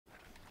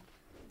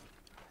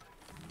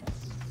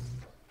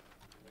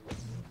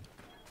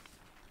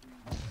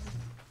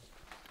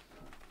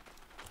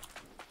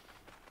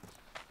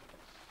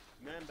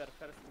remember,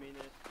 first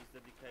minute is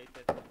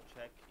dedicated to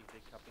check if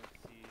they capping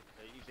C,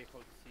 if they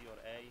hold C or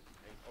A,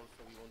 and also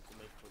we want to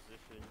make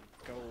position.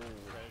 Go.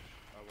 Fresh,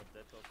 our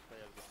detox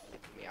player.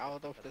 Get me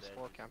out of this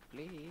war camp,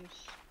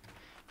 please.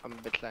 I'm a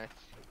bit late.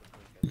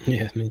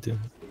 Yeah, me too.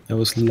 I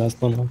was the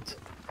last one out.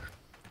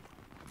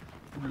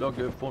 Log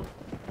up one.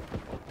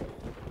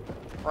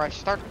 Alright,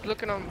 start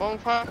looking on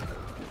bonfire.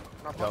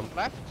 On our bottom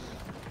left.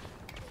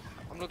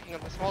 I'm looking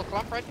at the small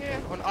clump right here.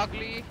 On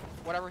Ugly,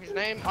 whatever his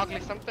name,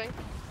 Ugly something.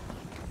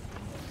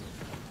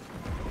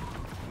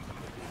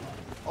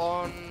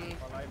 On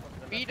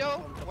Fido,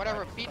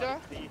 whatever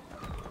Fido.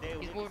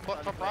 He's moving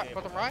top right,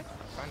 bottom right.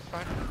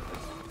 Fine.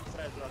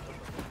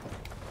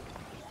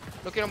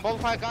 Looking on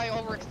bonfire guy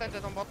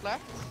overextended on bot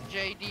left.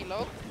 JD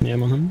low. Yeah,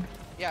 I'm on him.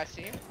 Yeah, I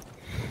see him.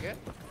 You're good.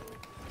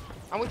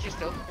 I'm with you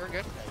still. You're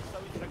good.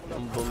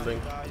 I'm bombing.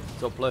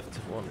 Top left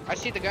one. I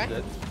see the guy.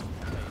 Dead.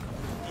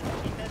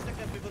 In 10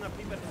 seconds we're gonna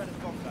prepare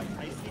first bomb, guys.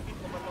 I see it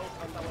overload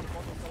on our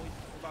bottom, so it's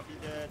probably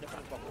the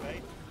first bomb,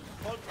 okay?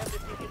 Hold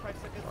everything in 5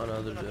 seconds.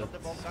 Another We're gonna drop the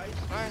bomb, guys.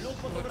 Nice.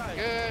 Looking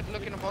good.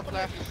 Looking on bot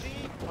left.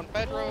 On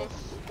Pedro's.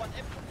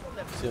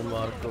 See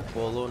Marco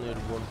Polo near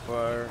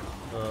bonfire.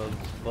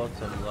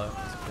 Bottom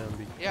left can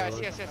be. Yeah, I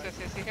killed.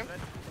 see him.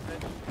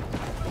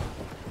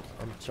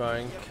 I'm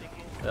trying.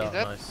 Yeah, He's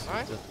dead. nice.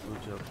 Nice.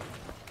 Good job.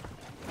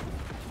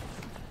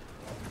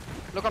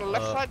 Look on the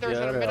left side, there's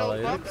yeah, in the middle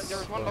Alex clump,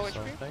 there's one or low HP.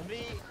 something.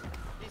 3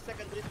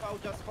 seconds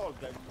respawn, just hold,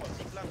 guys. Hold.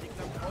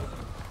 Declan, hold.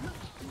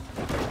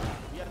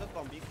 We are not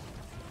bombing.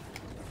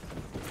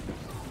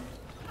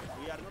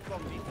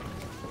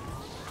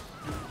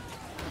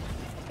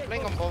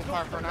 Playing on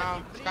bonfire for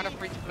now. It's kind of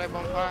free to play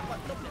bonfire.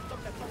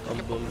 I'm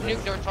bombing.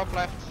 Nuke their top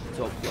left.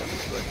 Top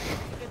left, right.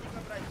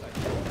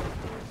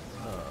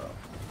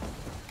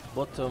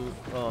 Bottom,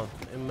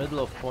 in middle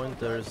of point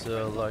there's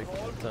like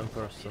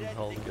 10%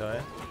 hold guy.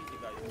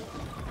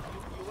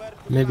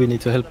 Maybe we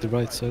need to help the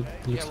right side.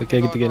 Looks like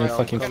I get to get a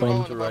fucking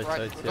frame. To right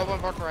side, yeah. Go on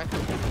board right.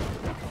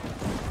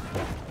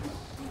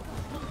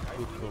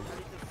 Good call.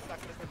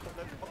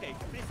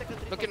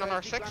 Looking on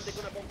our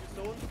 6.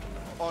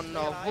 On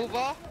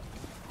Vuba.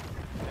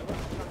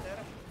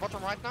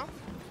 Bottom right now.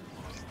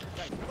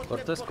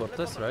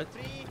 Cortez, right?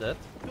 Dead.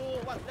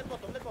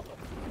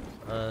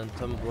 And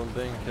I'm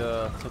bombing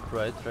top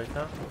right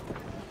now.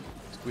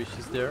 Squish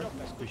is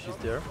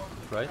there,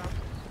 right?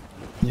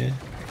 Yeah.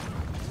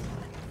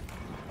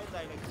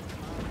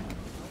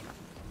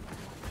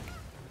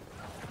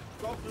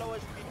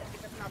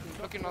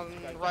 Looking on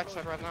the right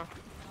side right now.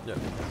 Yeah.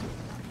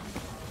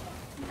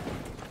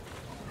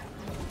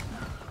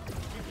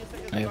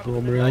 I have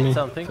robbery Like on me.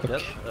 something, Fuck.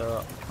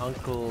 that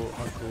Uncle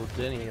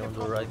Denny on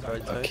the right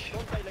Fuck. side.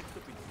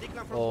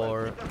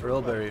 Or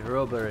Robbery,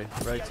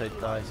 right side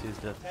dice is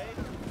that.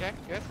 Okay,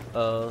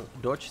 good.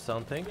 Dodge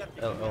something,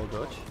 LL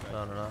dodge,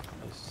 no,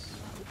 it's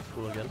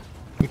cool again.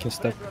 We can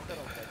step,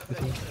 I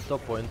think.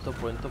 Top point.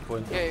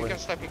 Yeah, you can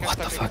step, What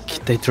the fuck?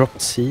 They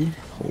dropped C?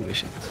 Holy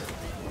shit.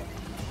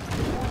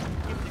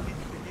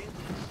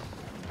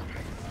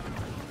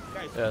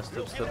 Yeah,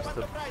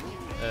 step.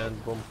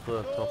 And bomb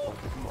top of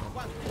the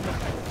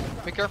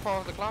point. Be careful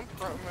of the clump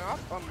coming up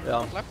on Yeah.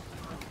 left.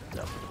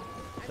 Yeah,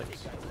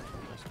 thanks.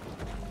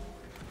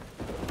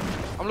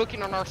 I'm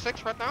looking on our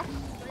 6 right now.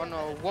 On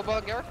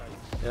Wobba gear.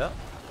 Yeah,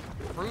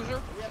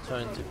 Bruiser.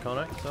 trying to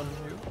connect on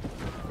you.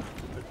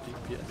 30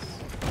 PS.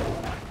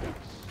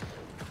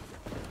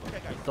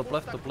 Top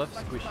left,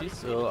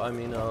 squishies. I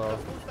mean, low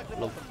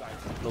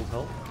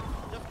health.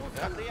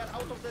 They are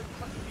out of the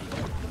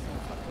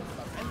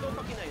and don't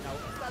fucking A now.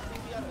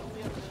 We are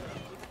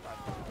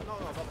no,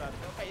 dobra.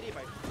 Okay,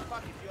 revive.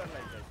 Fuck it, you are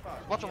late, guys.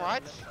 Fuck. Bottom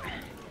right.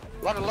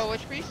 A lot of low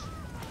HPs.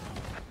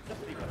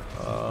 Just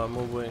revive.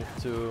 Moving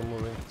to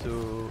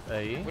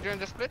A. We're doing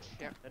the split?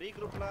 Yeah.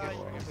 Regroup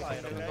line,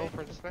 fire, Go okay?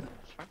 for the split.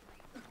 It's fine.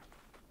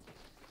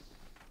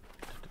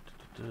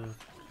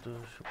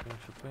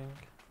 Shopping.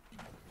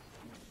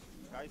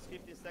 Guys,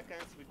 15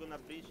 seconds. We're gonna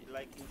breach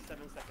like in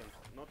 7 seconds.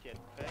 Not yet,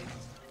 okay?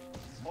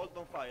 Hold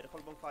on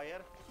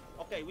fire.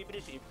 Okay, we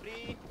breach in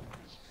 3,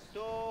 2,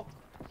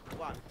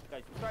 1.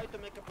 Guys, try to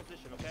make a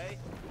position, okay?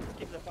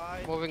 Keep the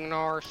fight. Moving on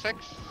our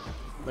 6.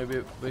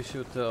 Maybe we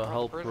should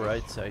help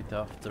right side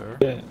after.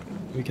 Yeah,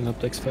 we can up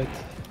Dex fight.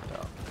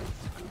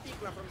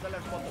 Declan from the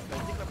left bottom,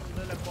 guys. Declan from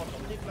the left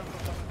bottom. Declan from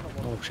the left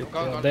bottom. Oh shit.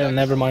 Going Yeah, on they'll Dex.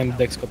 never mind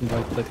Dex got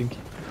invited, I think.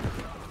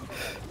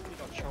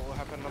 Not sure what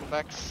happened on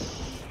Dex.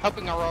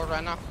 Helping our road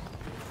right now.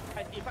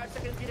 Guys, in 5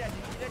 seconds, be ready.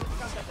 Be ready to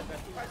counter the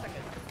best. In 5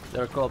 seconds.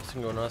 They're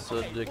collapsing on us,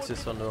 so Dix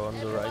is on the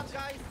right.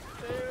 Guys,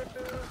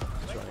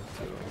 Trying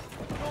to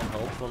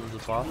help on the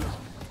path.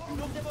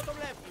 look the bottom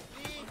left.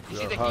 You We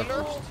see are the hard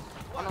healer pushed.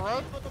 on the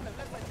road?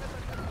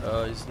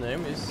 His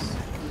name is...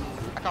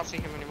 I can't see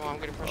him anymore, I'm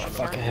getting pushed.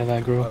 Fuck, I Sorry. have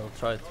aggro. I'll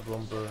try to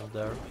bomb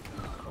there.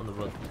 On the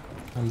road.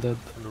 I'm dead.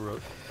 On the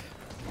road.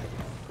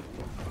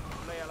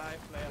 Play alive.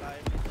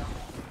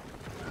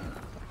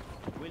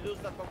 We lose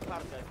that bomb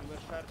hard, guys. We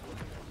were shared.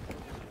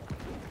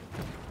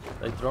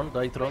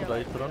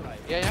 Datron.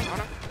 Yeah,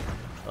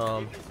 I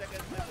know.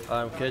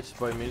 I'm catched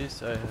by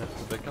milis, I have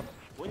to back up.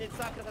 We need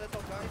Sacre at the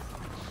top, guys.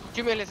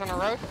 2 millions on the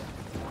road.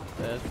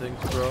 Yeah,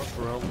 thanks bro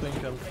for helping.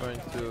 I'm trying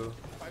to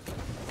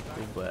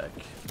go back.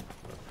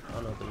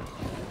 Oh no,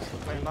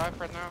 Playing live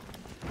right now.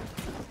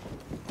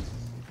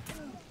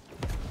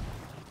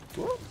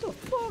 what the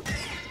fuck?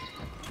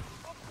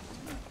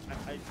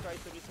 I try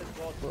to reset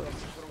gold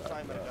from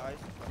timer, guys.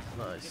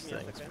 Nice, Give me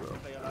a thanks second, bro.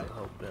 stay You alive.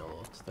 helped me a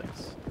lot,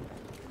 thanks.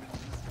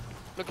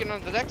 Looking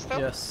on the deck still?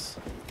 Yes.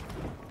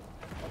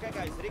 Okay,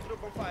 guys,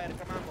 regroup on fire.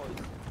 Come on,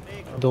 boys.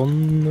 Regroup.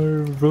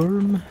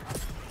 Donnerworm?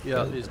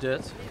 Yeah, he's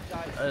dead. Please,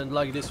 guys. And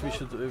like this, we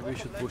should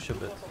push a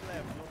bit. Bottom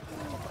left,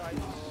 look top right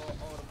or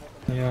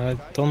bottom Yeah, I left,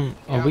 guys. don't.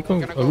 Yeah, Are we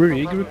going? gonna Are go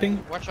we for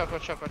regrouping? Watch out,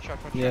 watch out, watch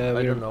out, watch out. Yeah, I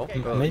we're. don't know.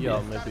 Maybe.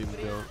 Yeah, maybe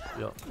we're.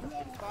 Yeah. In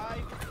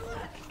 5,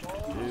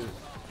 4, Dude,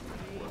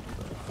 3,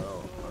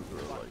 oh,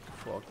 we're like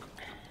fuck.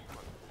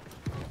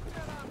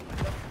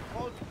 just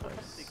hold for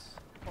top 6.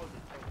 Hold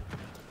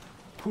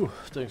it. Whew,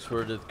 thanks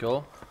for that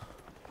call.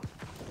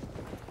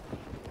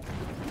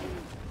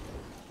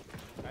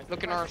 Guys,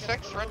 Looking in 5 R6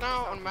 seconds, right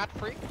now on mat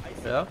 3. I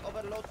see Yeah.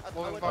 overload at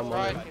Moving our bottom I'm on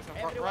right, him. he's on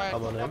front right,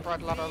 I'm on him. top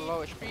right, a lot of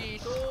low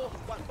HPs. 2,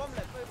 1, bomb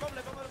left, bomb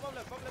left, bomb left, bomb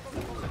left, bomb left, bomb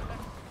left, bomb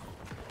left.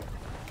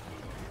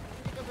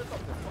 Pick up the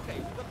top left. Okay,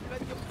 we got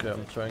plenty of. Okay,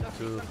 I'm trying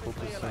to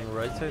focus on the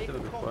right side a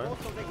little bit more.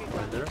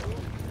 Right there.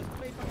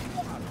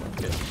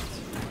 Okay.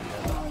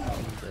 Yeah,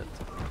 I'm dead.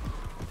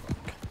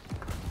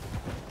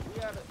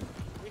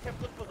 We have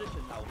good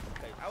position now.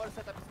 Okay, our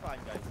setup is fine,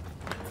 guys.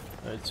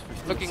 It's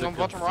 15 Looking on seconds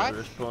bottom to right.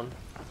 respawn.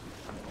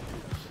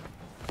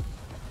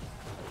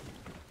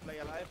 Play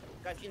alive.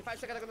 Guys, in 5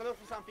 seconds I'm gonna look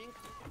for something.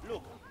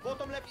 Look,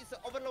 bottom left is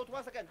overload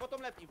once again.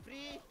 Bottom left in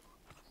 3.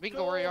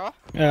 Bingo, where you are?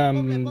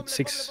 Bomb left,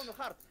 6. bomb left,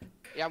 hard.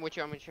 Yeah, I'm with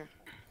you, I'm with you.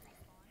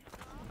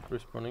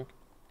 Respawning.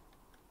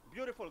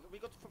 Beautiful. We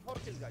got 4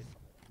 kills, guys.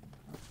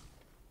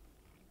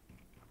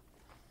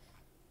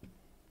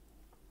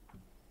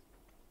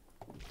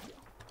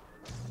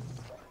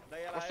 Play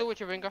I'm alive. still with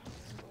you, Bingo.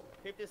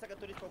 15 seconds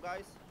to respawn,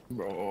 guys.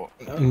 Bro,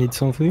 I need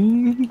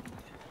something.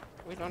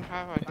 We don't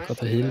have, I guess.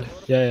 Got a heal.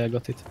 Yeah, I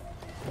got it.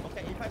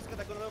 Okay, in 5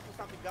 seconds I'm gonna look for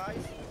something, guys.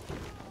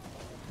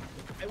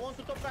 I want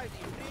to top right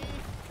in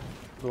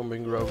 3,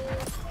 Bombing row.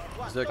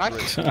 1. Exactly.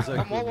 Nice. Exactly.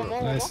 One more, bro. one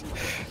more, one Nice. more.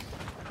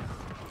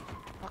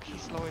 Fuck,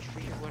 he's low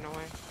HP, he went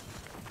away.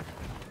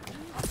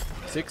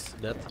 6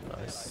 dead.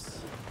 Nice.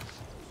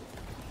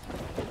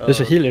 There's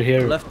a healer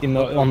here left, in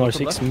bottom on our left.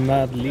 6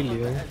 Mad Lily.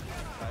 We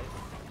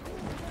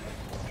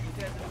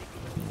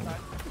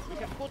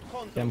have good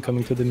control. Yeah, I'm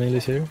coming to the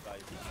melees here.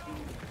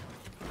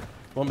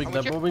 Bombing I'm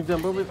them, with you. bombing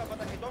them, bombing.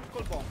 But I don't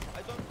call bomb.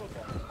 I don't call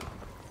bomb.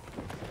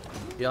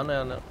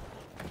 Janne.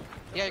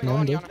 Yeah, you No, go on,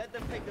 I'm Jan. Let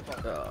them take the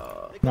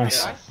bomb.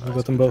 Nice. Nice. We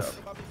got them both.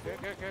 Good,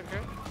 good, good,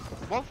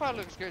 good. One fire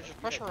looks good, just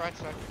push your right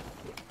side.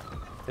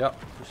 Yeah,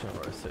 pushing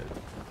right side.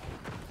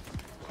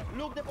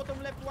 Look the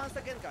bottom left once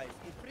again, guys.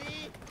 In 3,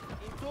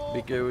 in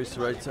 2. Big AO is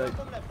in 1, right side.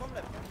 Bomb left, bomb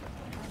left.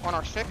 On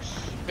our 6.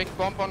 Big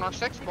bump on our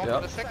 6, bump Yeah.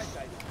 on the 6. Side,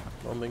 guys.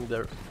 Bombing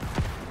there.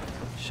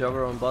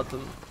 Shower on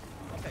bottom.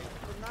 Okay,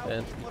 so now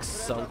And it's more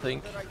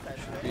something pressure on the right side,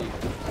 should okay?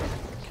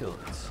 be killed.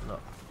 No.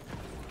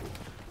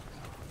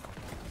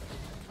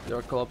 They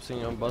are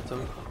collapsing on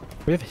bottom.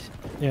 We have.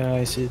 Yeah,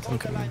 I see it. I'm Hold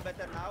the coming. line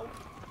better now.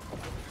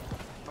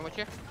 I'm with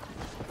you.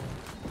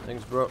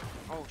 Thanks, bro.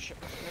 Oh shit.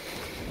 Guys,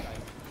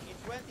 in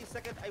 20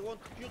 seconds I want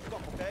huge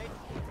bomb, okay?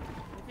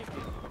 In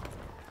 15.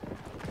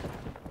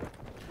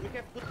 We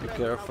have good Be pressure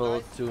careful. now,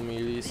 guys. 2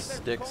 melees. Defense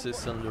Dex is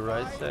combo on the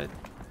right right. side.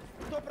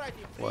 Top right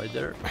in 3, Why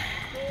there? 2,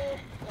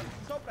 1.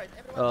 Top right,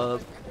 everyone top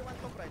right, everyone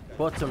top right, guys.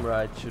 Bottom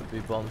right should be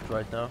bombed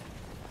right now.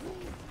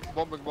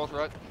 Bombing both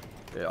right.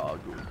 Yeah,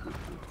 good.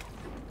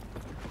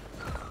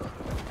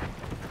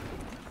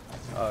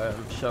 I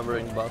am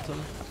showering bottom.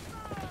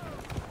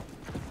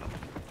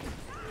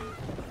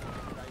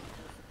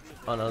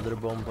 Another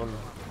bomb on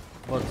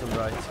bottom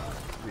right.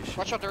 We should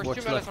Watch out, there's watch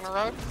 2 minutes left. on the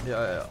road.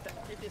 Yeah.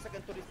 15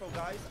 seconds to respawn,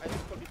 guys. I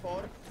respawned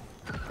before.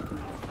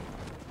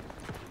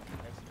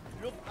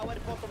 Look our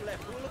bottom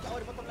left. Look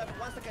our bottom left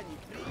once again. In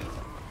 3,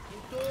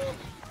 in 2,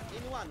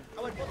 in 1.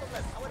 Our bottom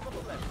left. Our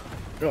bottom left.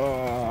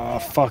 Oh,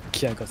 fuck.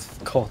 I got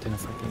caught in a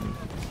fucking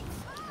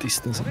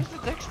distance. What is the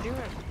Dex doing?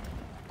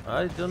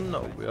 I don't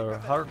know. We are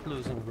hard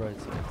losing right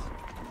side.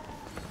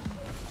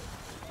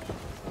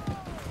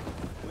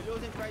 We're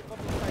losing right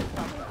bottom side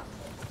fast, guys.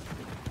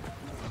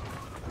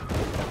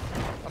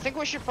 I think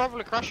we should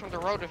probably crash on the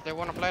road if they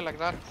want to play like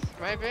that.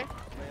 Maybe.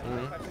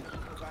 Mhm. 5 seconds to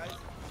respawn, guys.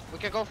 We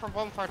can go from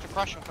bonfire to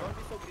crash on Don't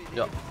be so greedy.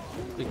 Yeah,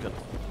 beacon.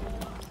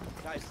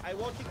 Guys, I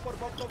watching for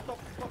bomb top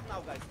now,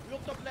 guys.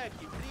 Look top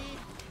left. In 3,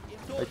 in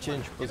 2, I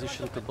change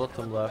position to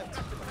bottom left.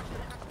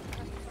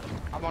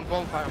 I'm on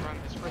bonfire, man.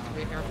 It's free to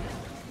be here.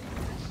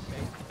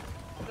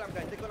 Declan,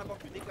 guys. They're gonna bomb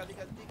you. Declan.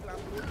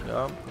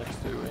 Yeah,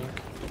 next to wing.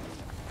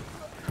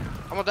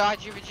 I'm on the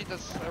IGVG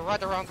that's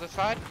right around the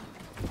side.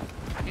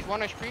 He's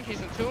 1 HP,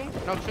 he's in tomb.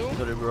 No tomb.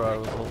 Sorry, bro. I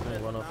was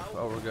holding one of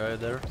our guy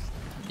there.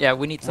 Yeah,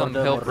 we need some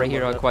More help than right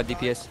here, one. quad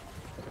DPS.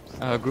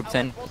 Group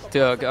 10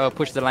 to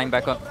push the line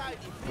back up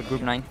with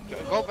group 9.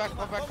 Go back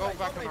on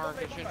our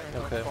kitchen.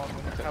 Okay. Help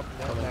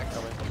them Coming, back.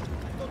 coming.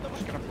 I'm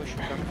just gonna push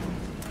them.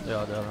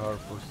 Yeah, they are hard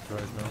pushed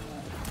right now.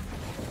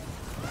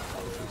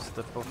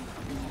 step up.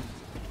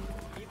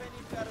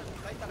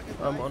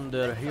 I'm on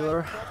their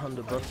healer, on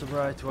the bottom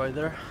right, right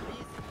there.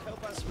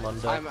 It's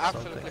Manda, I'm something.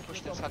 absolutely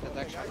pushed inside the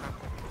decks right now.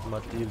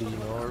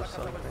 Matilino or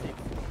something.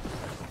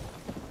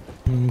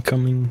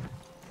 Coming.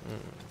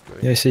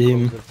 Going Yeah, I see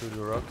him. closer to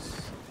the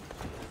rocks.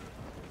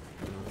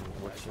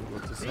 Watching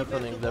what is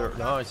happening there.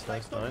 Nice,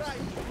 nice, nice.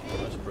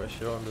 Nice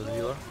pressure on the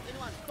healer.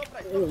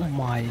 Oh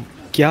my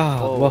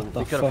god, Oh, what the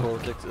be fuck?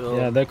 careful,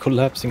 Yeah, they're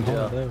collapsing hard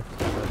yeah. there.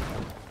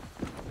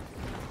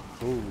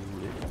 Holy.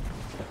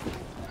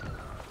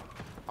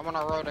 I'm on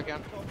our road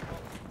again.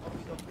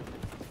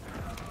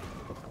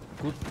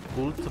 Good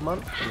Bultman?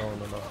 No,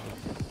 no, no.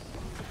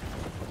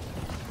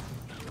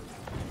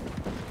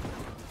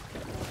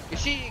 You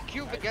see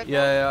Cube again?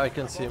 Yeah, yeah, I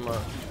can see him.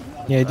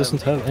 Yeah, he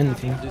doesn't have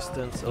anything.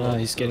 Distance. Ah,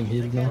 he's getting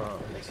healed now.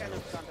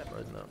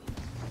 Right now.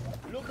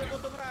 Look the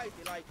bottom right,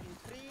 like in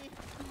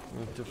 3,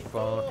 Need to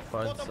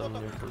find some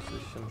new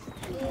position.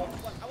 2, 1.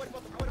 Our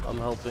bottom. I'm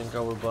helping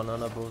our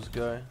banana boss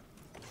guy.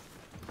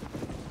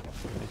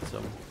 Need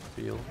some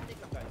heal.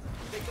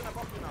 They're gonna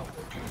bomb you now.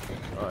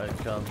 Oh, I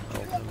can't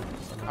help him.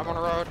 I'm on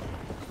the road.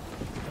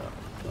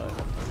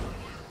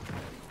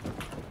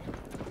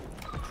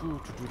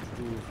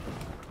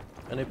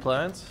 Any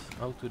plans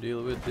how to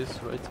deal with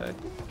this right side?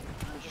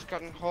 We just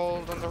got a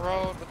hold on the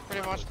road, but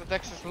pretty much the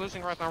Dex is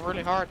losing right now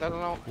really hard. I don't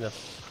know.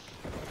 Yes.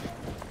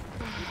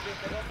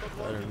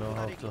 I don't know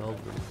how to help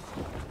them.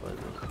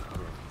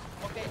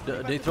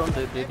 But they thrown,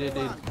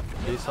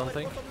 they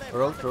something.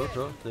 Road.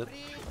 Dead.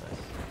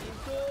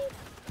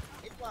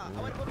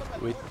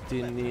 Nice. With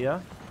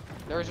Tinia.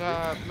 There's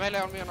a melee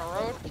on me on the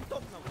road.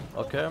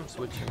 Okay, I'm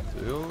switching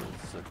to you.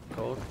 It's a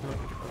Coltman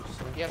or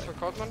something. Yes, for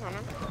Coltman on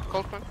him.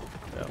 Coltman.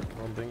 Yeah,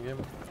 bombing him.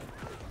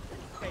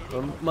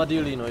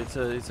 Madilino, it's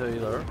a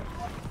healer.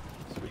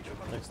 Switch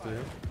next to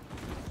him.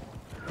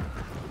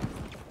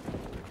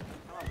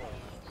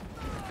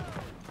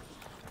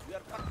 We are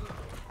fucking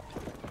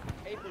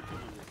able to do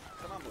this.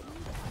 Come on, boys.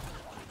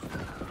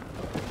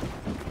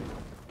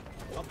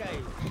 Okay.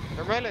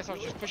 The melees are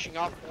just pushing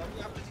up.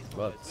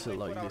 But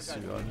like this,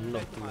 you are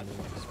not winning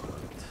this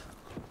point.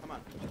 Come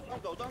on.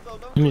 Don't go.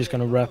 I'm just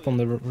gonna wrap on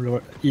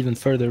the even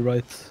further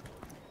right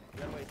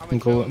I'm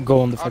and in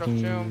go on the out of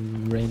fucking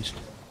tomb. ranged.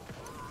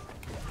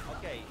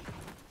 Okay.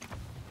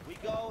 We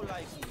go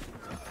like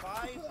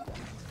 5,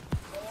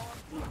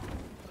 4,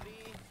 3,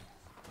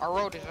 Our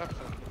road is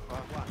absolutely fine.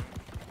 1.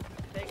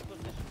 Take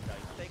position,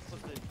 guys. Take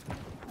position.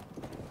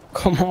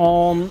 Come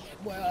on!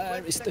 Where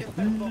 20 is the seconds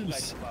per bomb, heals?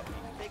 guys, probably.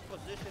 Take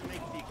position,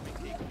 make peek.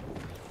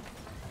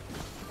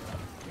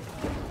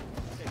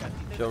 Okay, guys,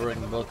 take Covering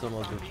second bottom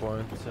of the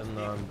point and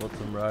I'm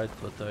bottom right,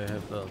 but I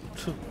have a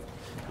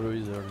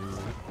bruiser.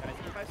 Guys,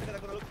 in 5 seconds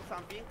I'm gonna look for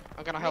something.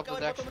 I'm gonna help the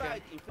Make our Dex bottom again.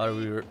 right in Are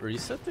 3, we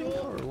resetting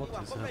or what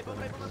is bomb right.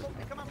 happening?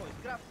 Come on, boys.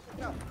 Grab.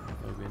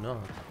 Maybe not.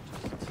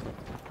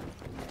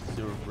 Just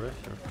zero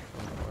pressure.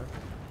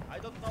 I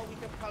don't know, we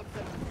can help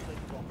them with this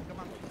bomb. Come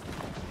on,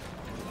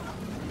 boys.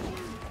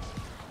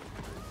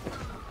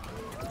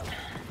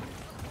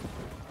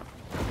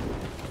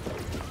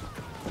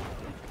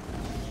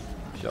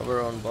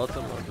 Shower on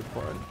bottom of the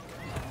point.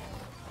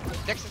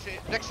 Dex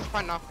is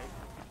fine now.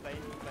 Playing.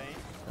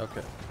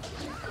 Okay.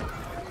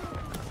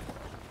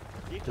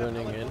 Deep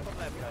Turning left, in. bottom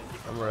left, guys.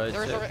 Deep I'm right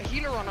There's a there.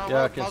 healer on our Yeah,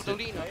 I road, can see.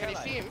 Maldolino. Can you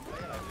see him?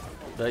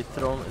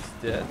 Dytron is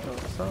dead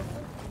also.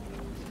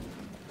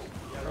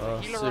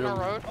 Healer on our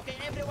road. Okay,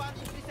 everyone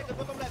in 3 seconds,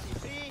 bottom left. In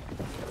 3,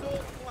 2,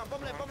 1.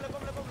 Bomb left.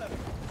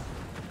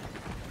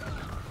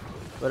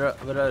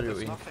 Where are you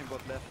in? Nothing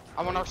but left.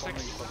 I'm on our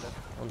 6.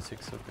 On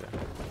 6, okay.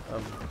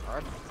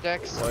 Our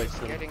Dex Why is is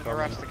it getting coming?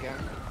 harassed again.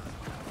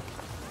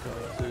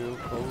 Coming to you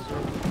closer.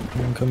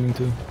 I'm coming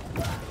too.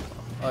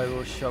 I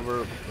will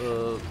shower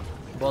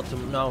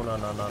bottom.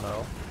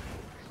 No.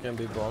 Can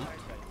be bombed.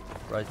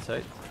 Right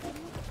side.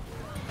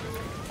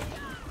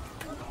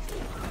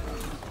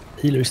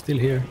 Healer's still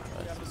here.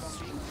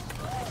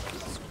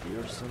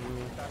 Spears on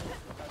me.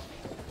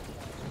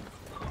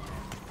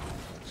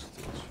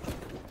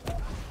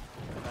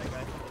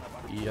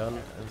 Ian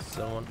and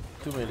someone.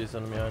 2 minutes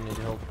on me. I need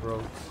help,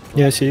 bro.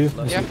 Yeah, I see you.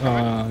 I Yeah,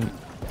 see-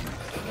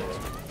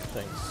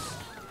 Thanks.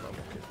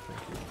 Okay,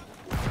 thank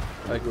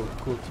you. I go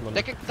Kultman.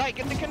 They can die.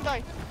 They can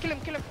die. Kill him.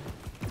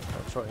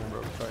 I'm trying,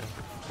 bro. Trying.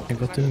 I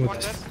got him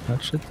with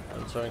that shit.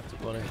 I'm trying to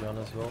punish Jan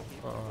as well.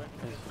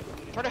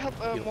 Try to help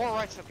more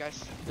right side,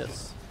 guys.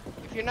 Yes.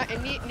 If you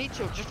need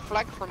to, just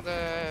flag from the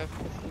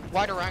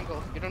wider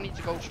angle. You don't need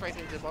to go straight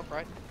into the box,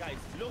 right? Guys,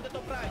 look the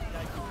top right.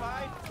 Like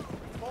 5,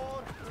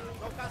 4,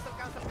 no, cancel.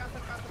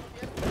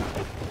 Yes.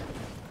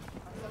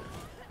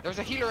 There's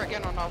a healer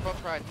again on our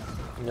both right.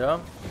 Yeah.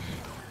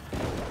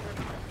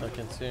 I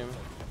can see him.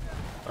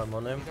 I'm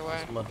on him. He's away.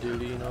 It's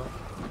Madilino.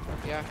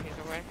 Yeah, he's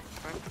away.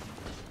 Fine.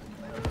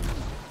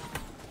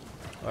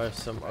 I have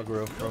some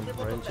aggro from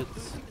ranged.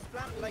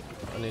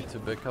 I need to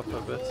back up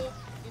a bit.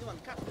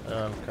 And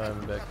I'm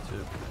coming back to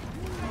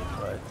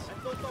right.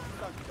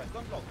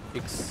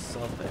 X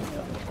something.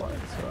 Yeah,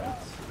 right.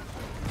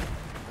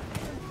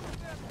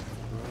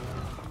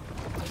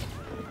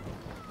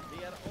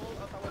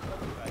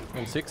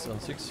 On 6, on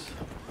 6.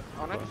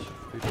 On it. Bunch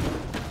of people.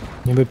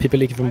 Yeah, but people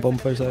leaking from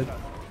bonfire side. Be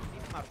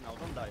smart now,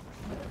 don't die.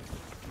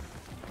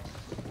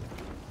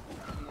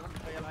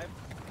 Stay alive.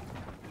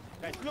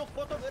 Guys, look,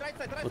 bottom right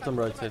side, right Bottom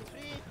side. right side. 3,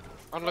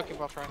 I'm looking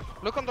both right.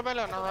 Look on the belly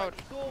on our road.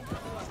 2,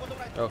 bottom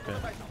right. Okay.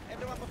 Bottom right now.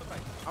 Everyone bottom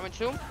right. I'm in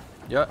tomb.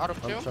 Yeah, Out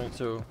of I'm two? trying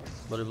to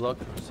body block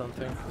or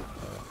something.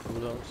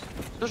 Cooldowns.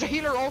 There's a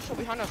healer also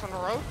behind us on the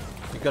road.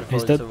 You got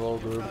He's it's dead. a wall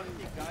group.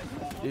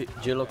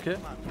 Jill okay?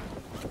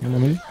 I'm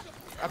on me.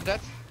 I'm dead.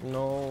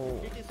 No.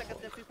 15 seconds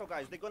left, people,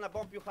 guys. They're gonna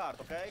bump you hard,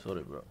 okay?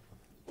 Sorry, bro.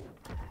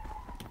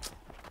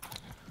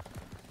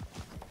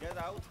 Get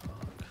out.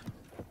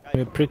 Guys,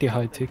 We're pretty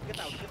high tick. Get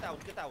out, get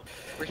out, get out.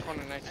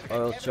 Respawn in 9 seconds.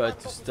 I'll try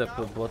to step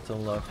a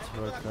bottom left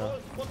right now.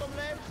 Bottom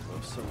left.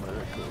 There's some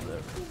miracle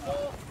there. 4,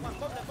 1,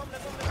 bomb left, bomb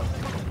left, bomb left,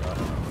 bomb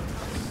left.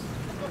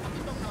 Let's go,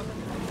 fucking top now.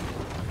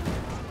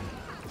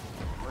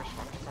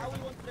 How we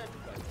want to do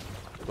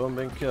guys?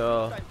 Bombing Time,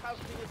 half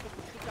minute to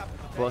pick up,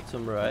 okay?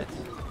 bottom right.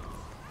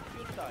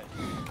 Huge time.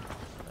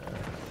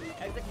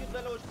 Execute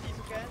velocity if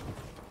you can.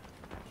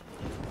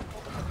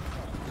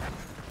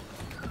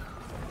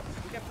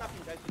 We have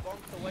nothing, guys. The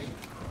bombs away.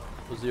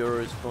 Was your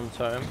respawn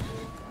time?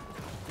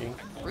 Ink.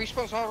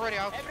 Respawn's already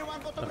out.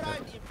 Everyone bottom Okay. right.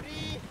 In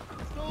 3,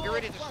 2, You're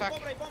ready to 1. stack.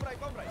 Bomb right, bomb right,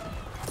 bomb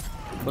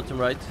right. Bottom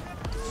right.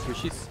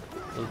 Swishes.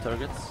 Little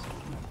targets.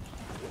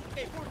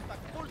 Okay, full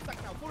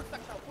stack now, full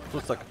stack now,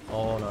 Full stack.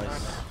 Oh,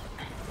 nice.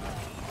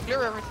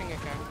 Clear everything you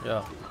can.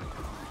 Yeah.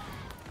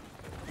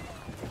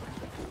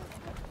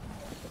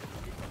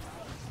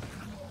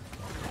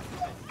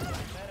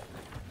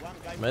 One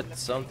guy Met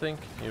something.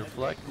 Your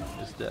flag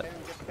is dead.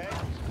 can get paid,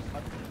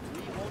 but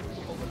we want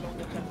to overload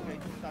the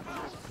cascade to start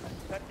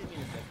with 30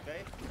 minutes,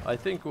 okay? I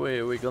think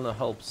we're gonna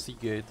help C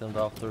gate and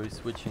after he's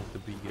switching to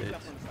B gate.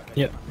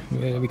 Yeah,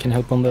 we can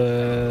help on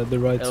the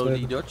right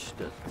LD side. dodge.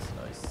 That's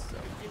nice.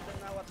 Kill them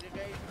now at the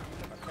gate.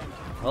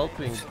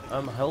 Helping.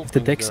 I'm helping. If the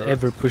Dex there.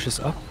 ever pushes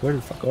up, where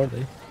the fuck are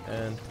they?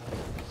 And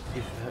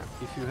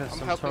if you have I'm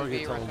some helping target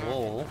B on right now.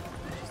 wall,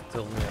 just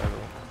tell me. I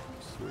will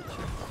switch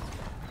it.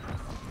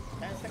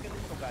 10 seconds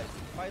info, guys.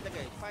 Fight the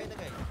gate, fight the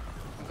gate.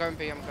 I'm going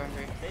B, I'm going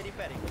B. They're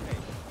repairing, okay.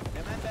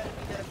 Remember,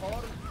 either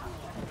 4.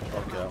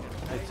 Okay,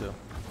 me too.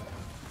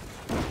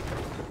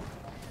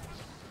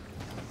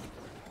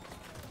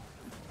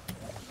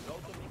 Go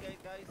to big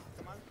gate, guys.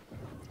 Come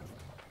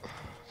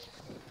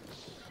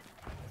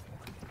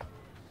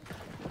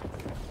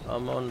on.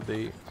 I'm on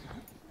B.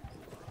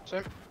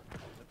 Same.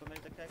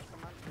 Detonate the cage,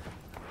 come on.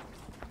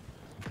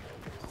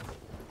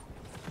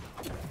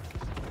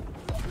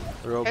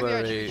 Heavy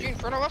Robbery. HG in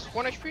front of us,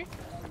 1 HP.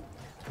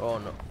 Oh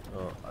no.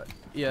 Oh,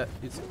 yeah,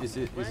 is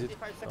it?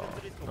 25 seconds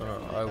to respawn. No,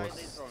 If I you die, was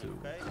they throw you, too.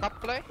 okay?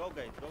 Cup play. Go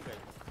gate, go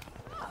gate.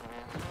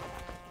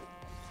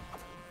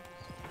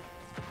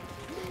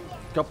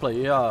 Couple,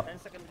 yeah. 10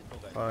 seconds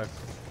respawn, guys. Alright,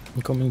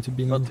 I'm coming to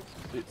be but now.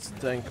 it's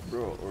tank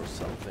bro or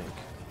something.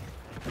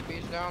 B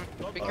is down.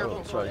 Be I careful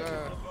will for try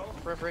the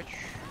river bridge.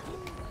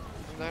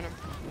 Down him.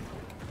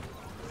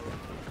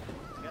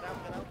 Get out.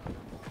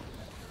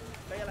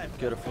 Stay alive.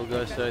 Careful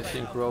guys, I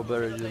think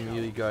Robert, the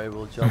melee guy,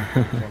 will jump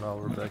on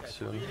our back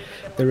soon.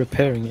 They're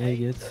repairing A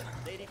gate.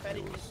 They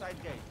repairing inside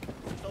gate.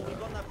 So we're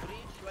gonna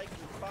breach like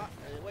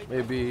wait.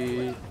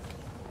 Maybe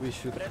we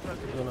should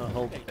gonna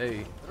help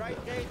A.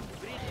 Right gate,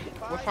 breach in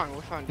 5. We're fine,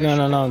 we're fine.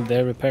 No,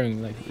 they're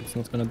repairing. Like, it's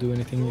not gonna do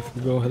anything if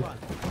we go help.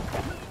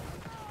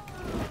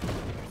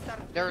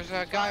 There's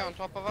a guy on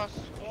top of us.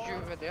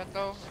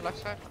 Juvedeto, left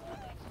side.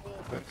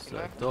 That's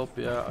top,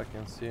 yeah, I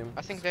can see him.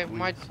 I think they Squeeze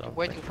might be something.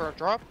 waiting for a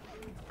drop.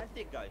 And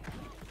take guy.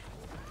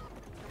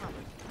 Come on.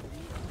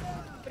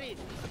 Breach.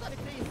 Totally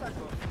free inside.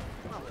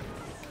 Come on.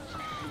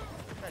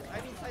 Guys,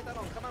 I'm inside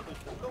alone. Come on, boys.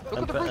 Go.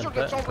 Look at the bruiser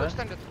that's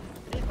overextended.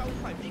 Big power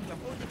 5, big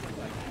full different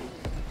guys.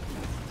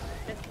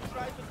 Let's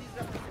try to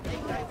disrupt this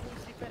big guy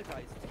who's repair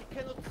guys. He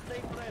cannot stay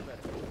forever.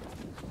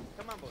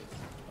 Come on, boys.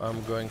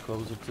 I'm going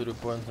closer to the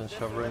point and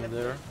shoving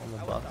there on the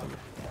bottom.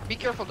 Be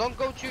careful, don't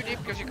go too deep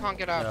because you can't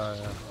get out.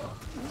 Yeah.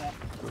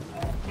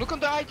 Look on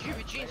the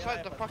IQVG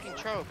inside the fucking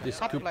choke. This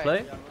Top could play.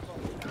 play?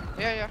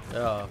 Yeah.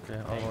 Yeah, okay,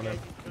 I'm on him.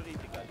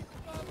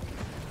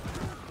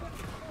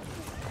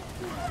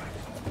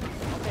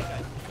 Okay,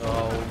 guys.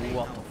 Oh,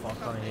 what the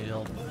fuck, I need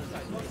help.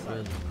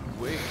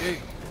 Wait, hey.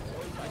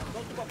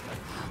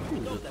 Ooh,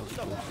 that was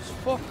close as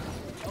fuck.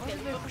 Why are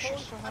they pushing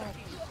so hard?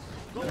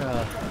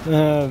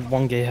 Yeah.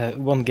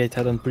 One gate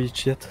hadn't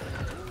breached yet.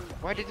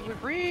 Why did we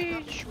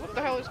breach? What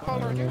the hell is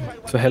Collar doing?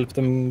 To help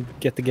them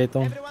get the gate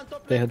on. Everyone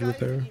top They left, had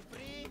guys. repair. In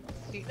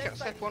 3, He left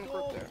set side, one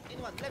group there.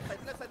 In 1, left side.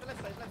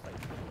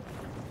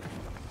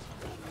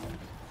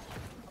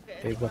 Okay, Okay,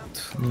 anyone?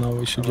 what? Now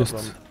we should I'm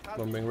just...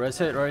 bombing right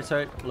side,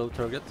 low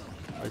target.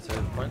 Right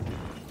side, fine.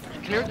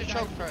 Clear the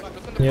choke first.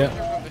 Look on the Yeah.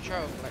 bruiser from the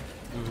choke. Like,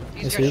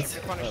 I these see guys it.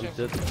 should be punished. I'm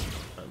dead.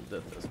 I'm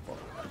dead as fuck.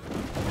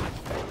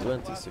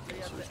 20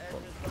 seconds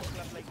respawn.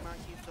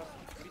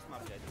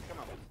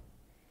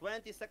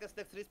 20 seconds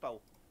next respawn.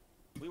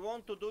 We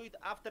want to do it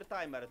after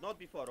timer, not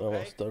before, I was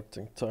okay?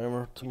 starting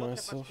timer to You don't have much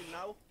myself. till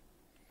now.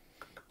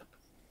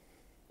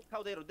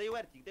 How they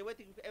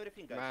waiting with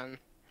everything, guys. Man.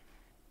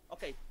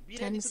 Okay, be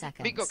 10 ready to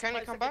seconds. Bigo, can you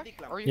 5 come second back?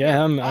 declamp. Are you Yeah,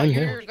 here? I'm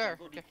here. You're there.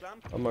 Go Okay.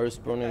 declamp. I'm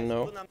respawning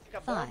now. Gonna make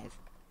a bomb. 5,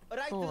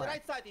 Right to 4, the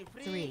right side in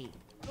 3,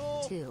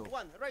 2,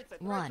 1. Right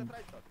side, 1. right side,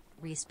 right side.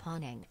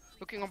 Respawning.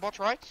 Looking on bot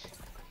right.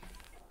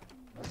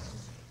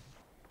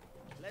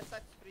 Left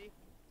side is free.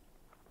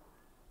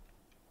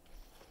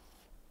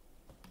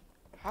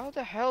 How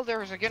the hell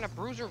there is again a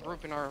bruiser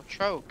group in our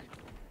choke?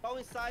 Go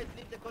inside,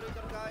 leave the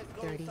corridor, guys.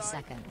 Go 30 inside.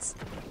 seconds.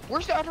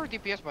 Where's the other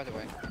DPS, by the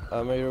way?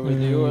 I'm here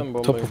with you and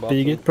Top bombing of B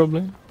bottom. gate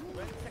probably. 20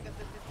 seconds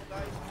left,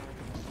 guys.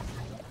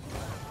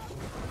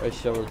 I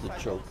showered the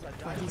choke.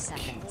 20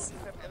 seconds.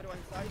 Have everyone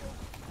inside.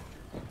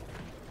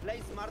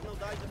 Play smart, no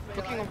die, just play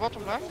Looking on alive.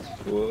 bottom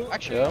left.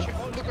 Actually,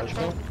 Yeah, look at okay.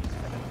 choke.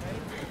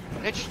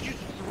 Let's use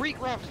 3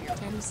 grabs here.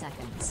 10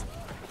 seconds.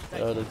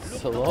 Yeah,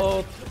 that's a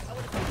lot.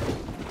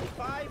 5,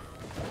 5,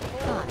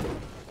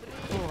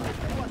 4,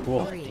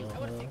 What? 3,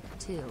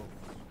 2,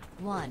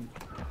 1.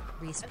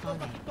 Respawning.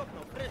 top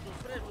now. Pressure.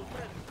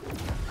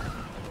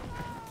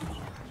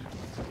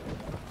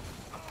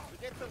 We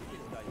get some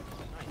kills, guys.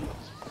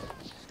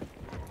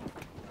 Nice.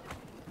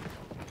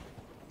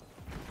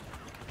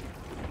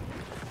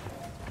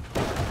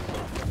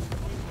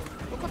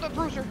 Look at that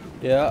bruiser.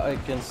 Yeah, I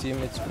can see him,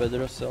 it's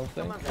better or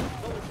something. Come on, guys.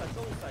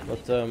 Go inside.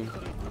 But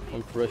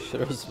I'm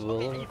pressure as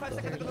well. Okay, 5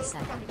 seconds. 30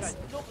 seconds.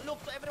 Look,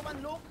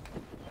 everyone, look.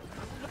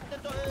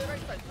 Look the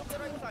right side. Look the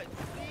right side.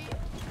 3,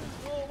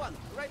 2, 1.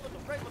 Right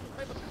bottom.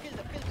 Kill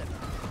them.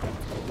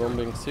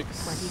 Bombing 20 6.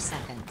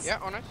 seconds. Yeah,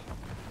 on it.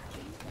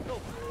 Go.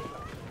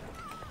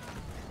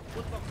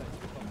 Good bomb, guys.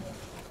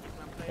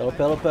 Help,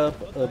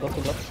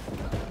 bottom left.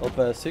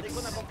 Help, 6.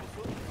 They're gonna bomb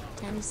you soon.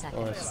 10 Oh,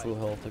 seconds. it's full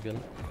health again.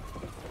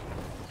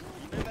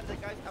 Remember the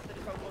guys after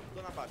this round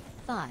gonna back.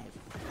 5,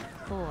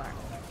 4,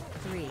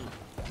 3,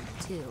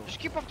 2, Just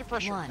keep up the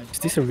pressure. 1. Is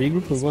this a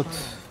regroup or what?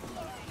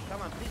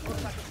 Come on, please, 1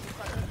 second, 2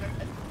 seconds,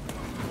 guys.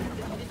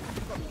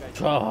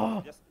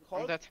 Ah! Just I'm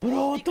hold. dead.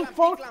 Bro, what the Declamp,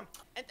 fuck? declamp.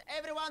 And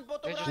everyone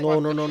bottom They just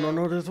right.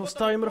 No, this was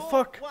timer, Two,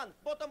 fuck! 1.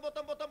 Bottom.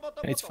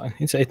 It's fine.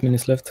 It's 8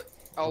 minutes left.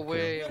 Oh,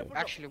 we okay.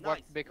 actually Nice, what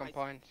big on nice.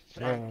 point.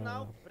 Right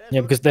now,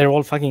 Yeah, because they're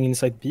all fucking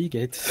inside B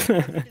gate.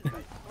 pressure. Kills,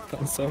 guys. Come For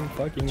on. some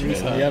fucking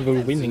reason. Yeah,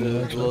 we're winning.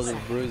 There's a lot actually.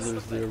 of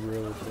bruisers there,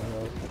 bro. What the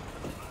hell?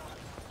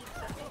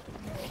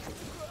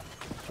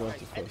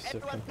 25 And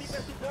everyone seconds.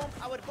 prepare to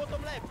bomb our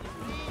bottom left. In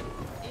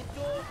 3, in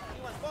 2,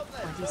 in 1. Bomb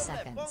left. 20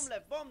 seconds.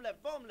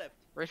 Bomb left.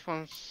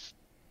 Response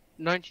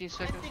 19 And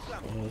seconds.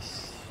 declamp.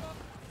 Yes.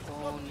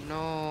 Oh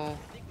no.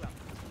 Declamp.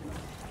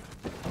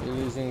 We're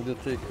losing the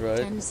tick, right?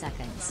 10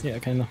 seconds. Yeah,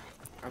 kinda.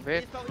 A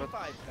bit, Please go in but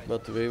 5, guys.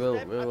 But we will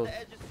Step at the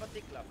edges, but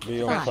declamp.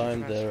 be on 5,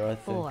 time there, I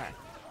think. 4,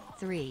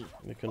 3,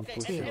 We can Okay,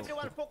 push and it.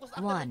 everyone focus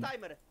after 1. the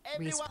timer.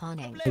 Everyone Respawning.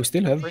 top We left.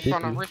 still have respawn on,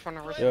 people. respawn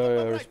on, respawn.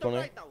 Yeah, Top respawning.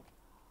 right now.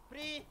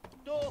 3,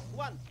 2,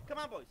 1. Come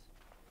on, boys.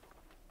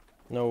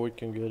 No, we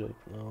can get it.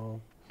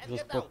 No. And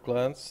Just get pop out.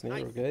 glance near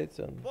Nice. gate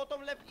and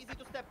Bottom left, easy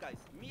to step, guys.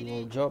 more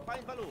Melee, job.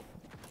 find value.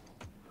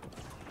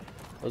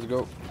 Let's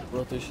go.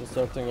 Rotation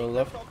starting on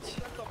left. Top,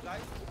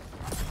 guys.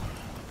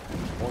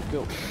 1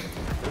 kill.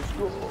 Let's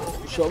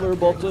go. Shower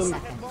bottom.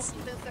 Bomb, 10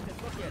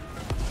 seconds, not yet.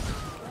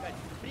 Guys,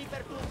 prepare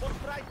to bomb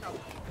right now.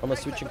 Am I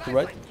switching to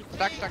right?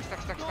 Stack. 2,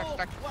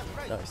 1,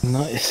 right. Nice.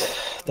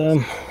 Nice.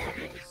 Damn.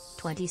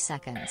 20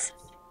 seconds.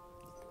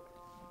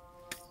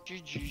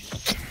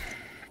 GG's.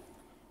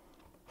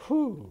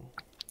 Whew.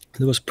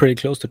 It was pretty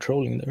close to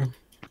trolling there.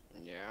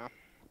 Yeah,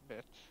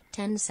 bit.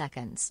 10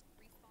 seconds.